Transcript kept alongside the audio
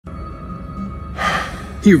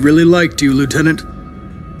He really liked you, Lieutenant.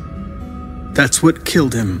 That's what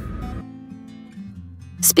killed him.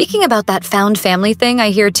 Speaking about that found family thing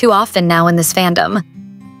I hear too often now in this fandom,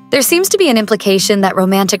 there seems to be an implication that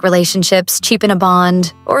romantic relationships cheapen a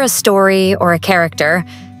bond, or a story, or a character,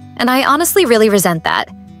 and I honestly really resent that,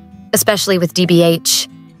 especially with DBH.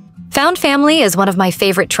 Found family is one of my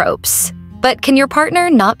favorite tropes, but can your partner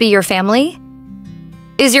not be your family?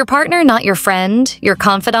 Is your partner not your friend, your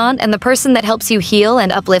confidant, and the person that helps you heal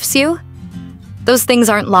and uplifts you? Those things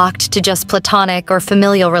aren't locked to just platonic or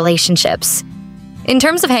familial relationships. In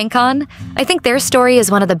terms of hankcon, I think their story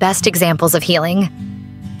is one of the best examples of healing.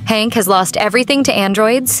 Hank has lost everything to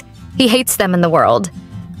androids. He hates them in the world.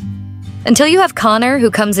 Until you have Connor,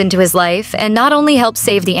 who comes into his life and not only helps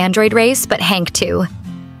save the android race, but Hank too.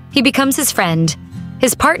 He becomes his friend,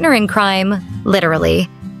 his partner in crime, literally,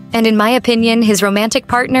 and in my opinion, his romantic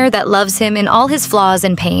partner that loves him in all his flaws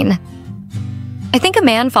and pain. I think a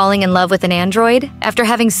man falling in love with an android, after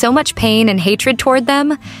having so much pain and hatred toward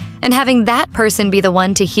them, and having that person be the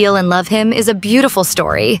one to heal and love him is a beautiful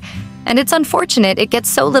story, and it's unfortunate it gets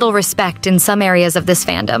so little respect in some areas of this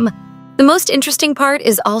fandom. The most interesting part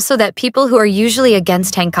is also that people who are usually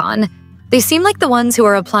against hankcon, they seem like the ones who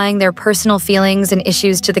are applying their personal feelings and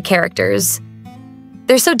issues to the characters.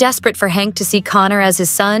 They're so desperate for Hank to see Connor as his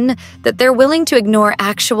son that they're willing to ignore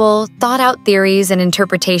actual, thought-out theories and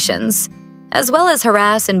interpretations, as well as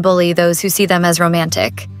harass and bully those who see them as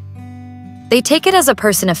romantic. They take it as a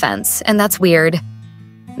person offense, and that's weird.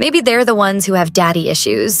 Maybe they're the ones who have daddy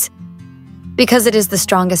issues, because it is the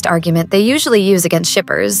strongest argument they usually use against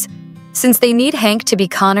shippers, since they need Hank to be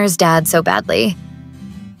Connor's dad so badly.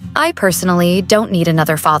 I personally don't need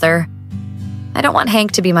another father. I don't want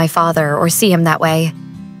Hank to be my father or see him that way.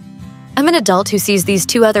 I'm an adult who sees these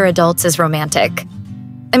two other adults as romantic.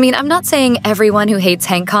 I mean, I'm not saying everyone who hates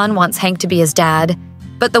hankcon wants Hank to be his dad,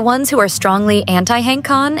 but the ones who are strongly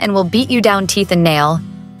anti-hankcon and will beat you down teeth and nail.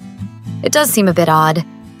 It does seem a bit odd,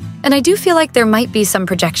 and I do feel like there might be some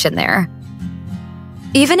projection there.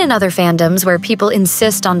 Even in other fandoms where people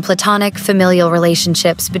insist on platonic, familial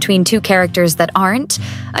relationships between two characters that aren't,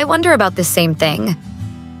 I wonder about this same thing.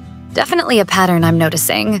 Definitely a pattern I'm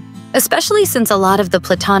noticing, especially since a lot of the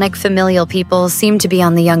platonic familial people seem to be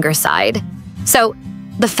on the younger side. So,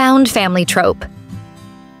 the found family trope.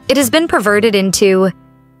 It has been perverted into,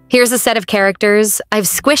 here's a set of characters, I've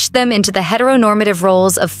squished them into the heteronormative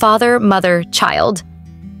roles of father, mother, child.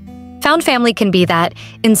 Found family can be that,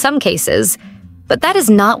 in some cases, but that is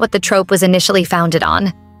not what the trope was initially founded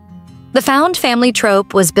on. The found family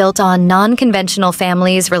trope was built on non-conventional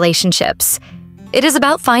families' relationships. It is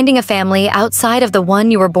about finding a family outside of the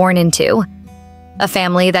one you were born into. A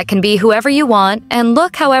family that can be whoever you want and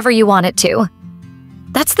look however you want it to.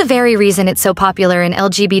 That's the very reason it's so popular in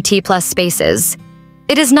LGBT+ spaces.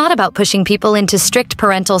 It is not about pushing people into strict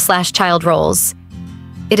parental/child roles.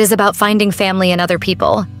 It is about finding family in other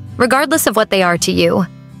people, regardless of what they are to you.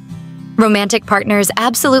 Romantic partners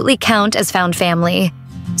absolutely count as found family.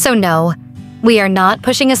 So no, we are not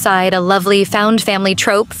pushing aside a lovely found family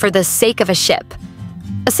trope for the sake of a ship.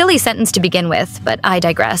 A silly sentence to begin with, but I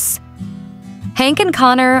digress. Hank and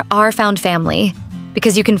Connor are found family,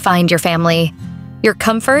 because you can find your family. Your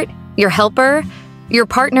comfort, your helper, your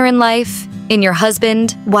partner in life, in your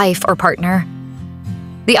husband, wife, or partner.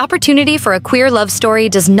 The opportunity for a queer love story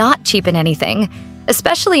does not cheapen anything,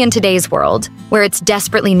 especially in today's world, where it's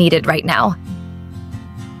desperately needed right now.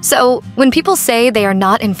 So, when people say they are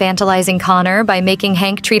not infantilizing Connor by making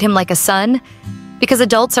Hank treat him like a son, because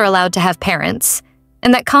adults are allowed to have parents,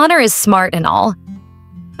 and that Connor is smart and all,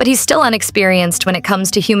 but he's still unexperienced when it comes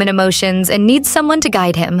to human emotions and needs someone to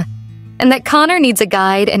guide him, and that Connor needs a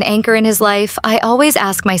guide and anchor in his life, I always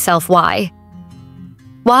ask myself why.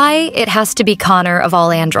 Why it has to be Connor of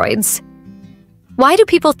all androids. Why do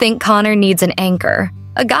people think Connor needs an anchor,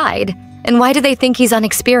 a guide, and why do they think he's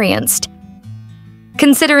unexperienced?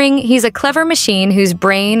 Considering he's a clever machine whose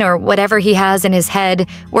brain or whatever he has in his head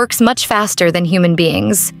works much faster than human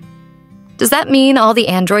beings. Does that mean all the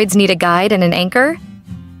androids need a guide and an anchor?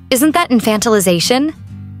 Isn't that infantilization?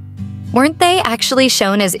 Weren't they actually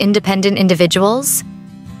shown as independent individuals?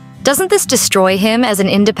 Doesn't this destroy him as an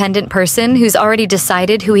independent person who's already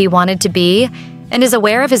decided who he wanted to be and is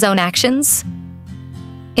aware of his own actions?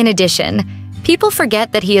 In addition, people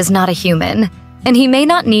forget that he is not a human, and he may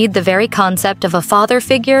not need the very concept of a father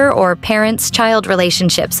figure or parents-child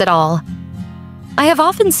relationships at all. I have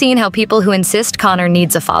often seen how people who insist Connor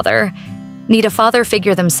needs a father, need a father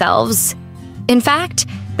figure themselves. In fact,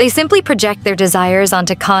 they simply project their desires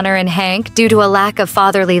onto Connor and Hank due to a lack of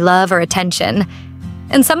fatherly love or attention,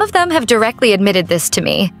 and some of them have directly admitted this to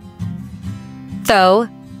me. Though,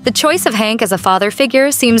 the choice of Hank as a father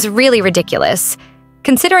figure seems really ridiculous,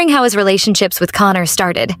 considering how his relationships with Connor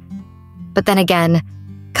started. But then again,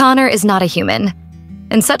 Connor is not a human,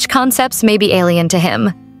 and such concepts may be alien to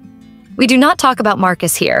him. We do not talk about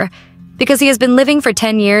Marcus here, because he has been living for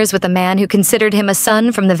 10 years with a man who considered him a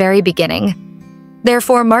son from the very beginning.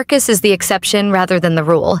 Therefore, Marcus is the exception rather than the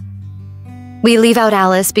rule. We leave out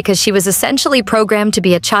Alice because she was essentially programmed to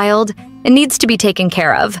be a child and needs to be taken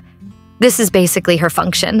care of. This is basically her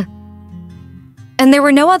function. And there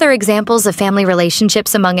were no other examples of family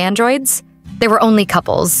relationships among androids. There were only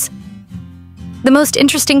couples. The most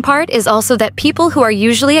interesting part is also that people who are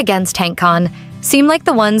usually against hankcon seem like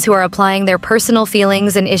the ones who are applying their personal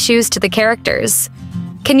feelings and issues to the characters.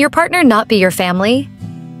 Can your partner not be your family?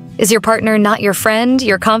 Is your partner not your friend,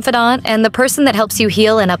 your confidant, and the person that helps you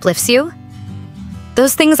heal and uplifts you?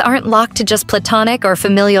 Those things aren't locked to just platonic or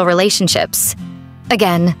familial relationships.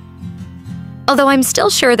 Again, although I'm still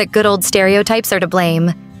sure that good old stereotypes are to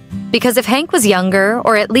blame, because if Hank was younger,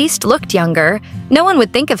 or at least looked younger, no one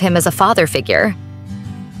would think of him as a father figure.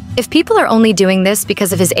 If people are only doing this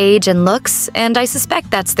because of his age and looks, and I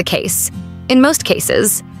suspect that's the case, in most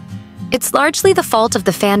cases, it's largely the fault of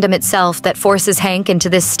the fandom itself that forces Hank into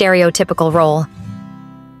this stereotypical role.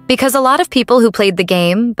 Because a lot of people who played the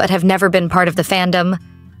game, but have never been part of the fandom,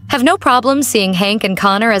 have no problem seeing Hank and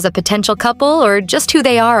Connor as a potential couple or just who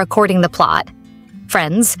they are according to the plot.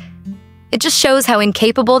 Friends. It just shows how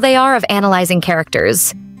incapable they are of analyzing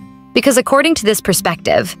characters. Because according to this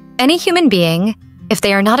perspective, any human being, if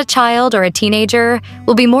they are not a child or a teenager,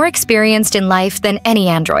 will be more experienced in life than any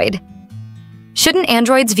android. Shouldn't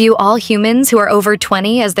androids view all humans who are over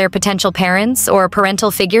 20 as their potential parents or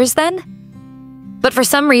parental figures then? But for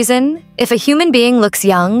some reason, if a human being looks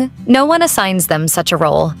young, no one assigns them such a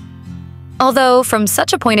role. Although, from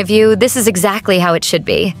such a point of view, this is exactly how it should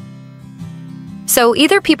be. So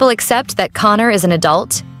either people accept that Connor is an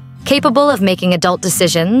adult, capable of making adult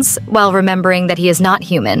decisions, while remembering that he is not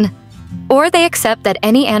human, or they accept that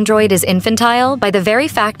any android is infantile by the very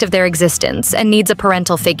fact of their existence and needs a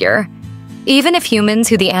parental figure, even if humans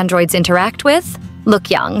who the androids interact with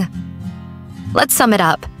look young. Let's sum it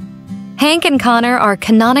up. Hank and Connor are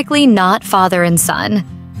canonically not father and son.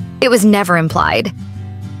 It was never implied.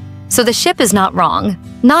 So the ship is not wrong,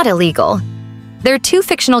 not illegal. They're two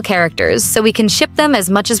fictional characters, so we can ship them as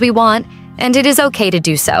much as we want, and it is okay to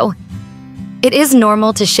do so. It is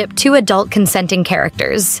normal to ship two adult consenting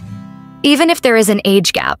characters, even if there is an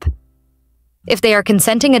age gap. If they are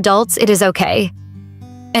consenting adults, it is okay.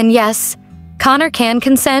 And yes, Connor can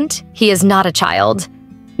consent, he is not a child.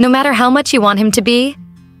 No matter how much you want him to be,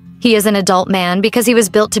 he is an adult man because he was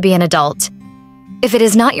built to be an adult. If it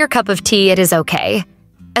is not your cup of tea, it is okay,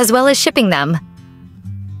 as well as shipping them.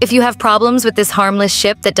 If you have problems with this harmless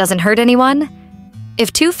ship that doesn't hurt anyone,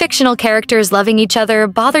 if two fictional characters loving each other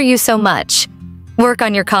bother you so much, work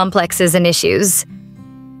on your complexes and issues.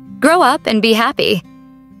 Grow up and be happy.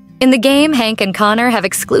 In the game, Hank and Connor have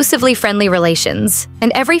exclusively friendly relations,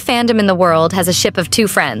 and every fandom in the world has a ship of two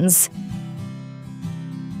friends.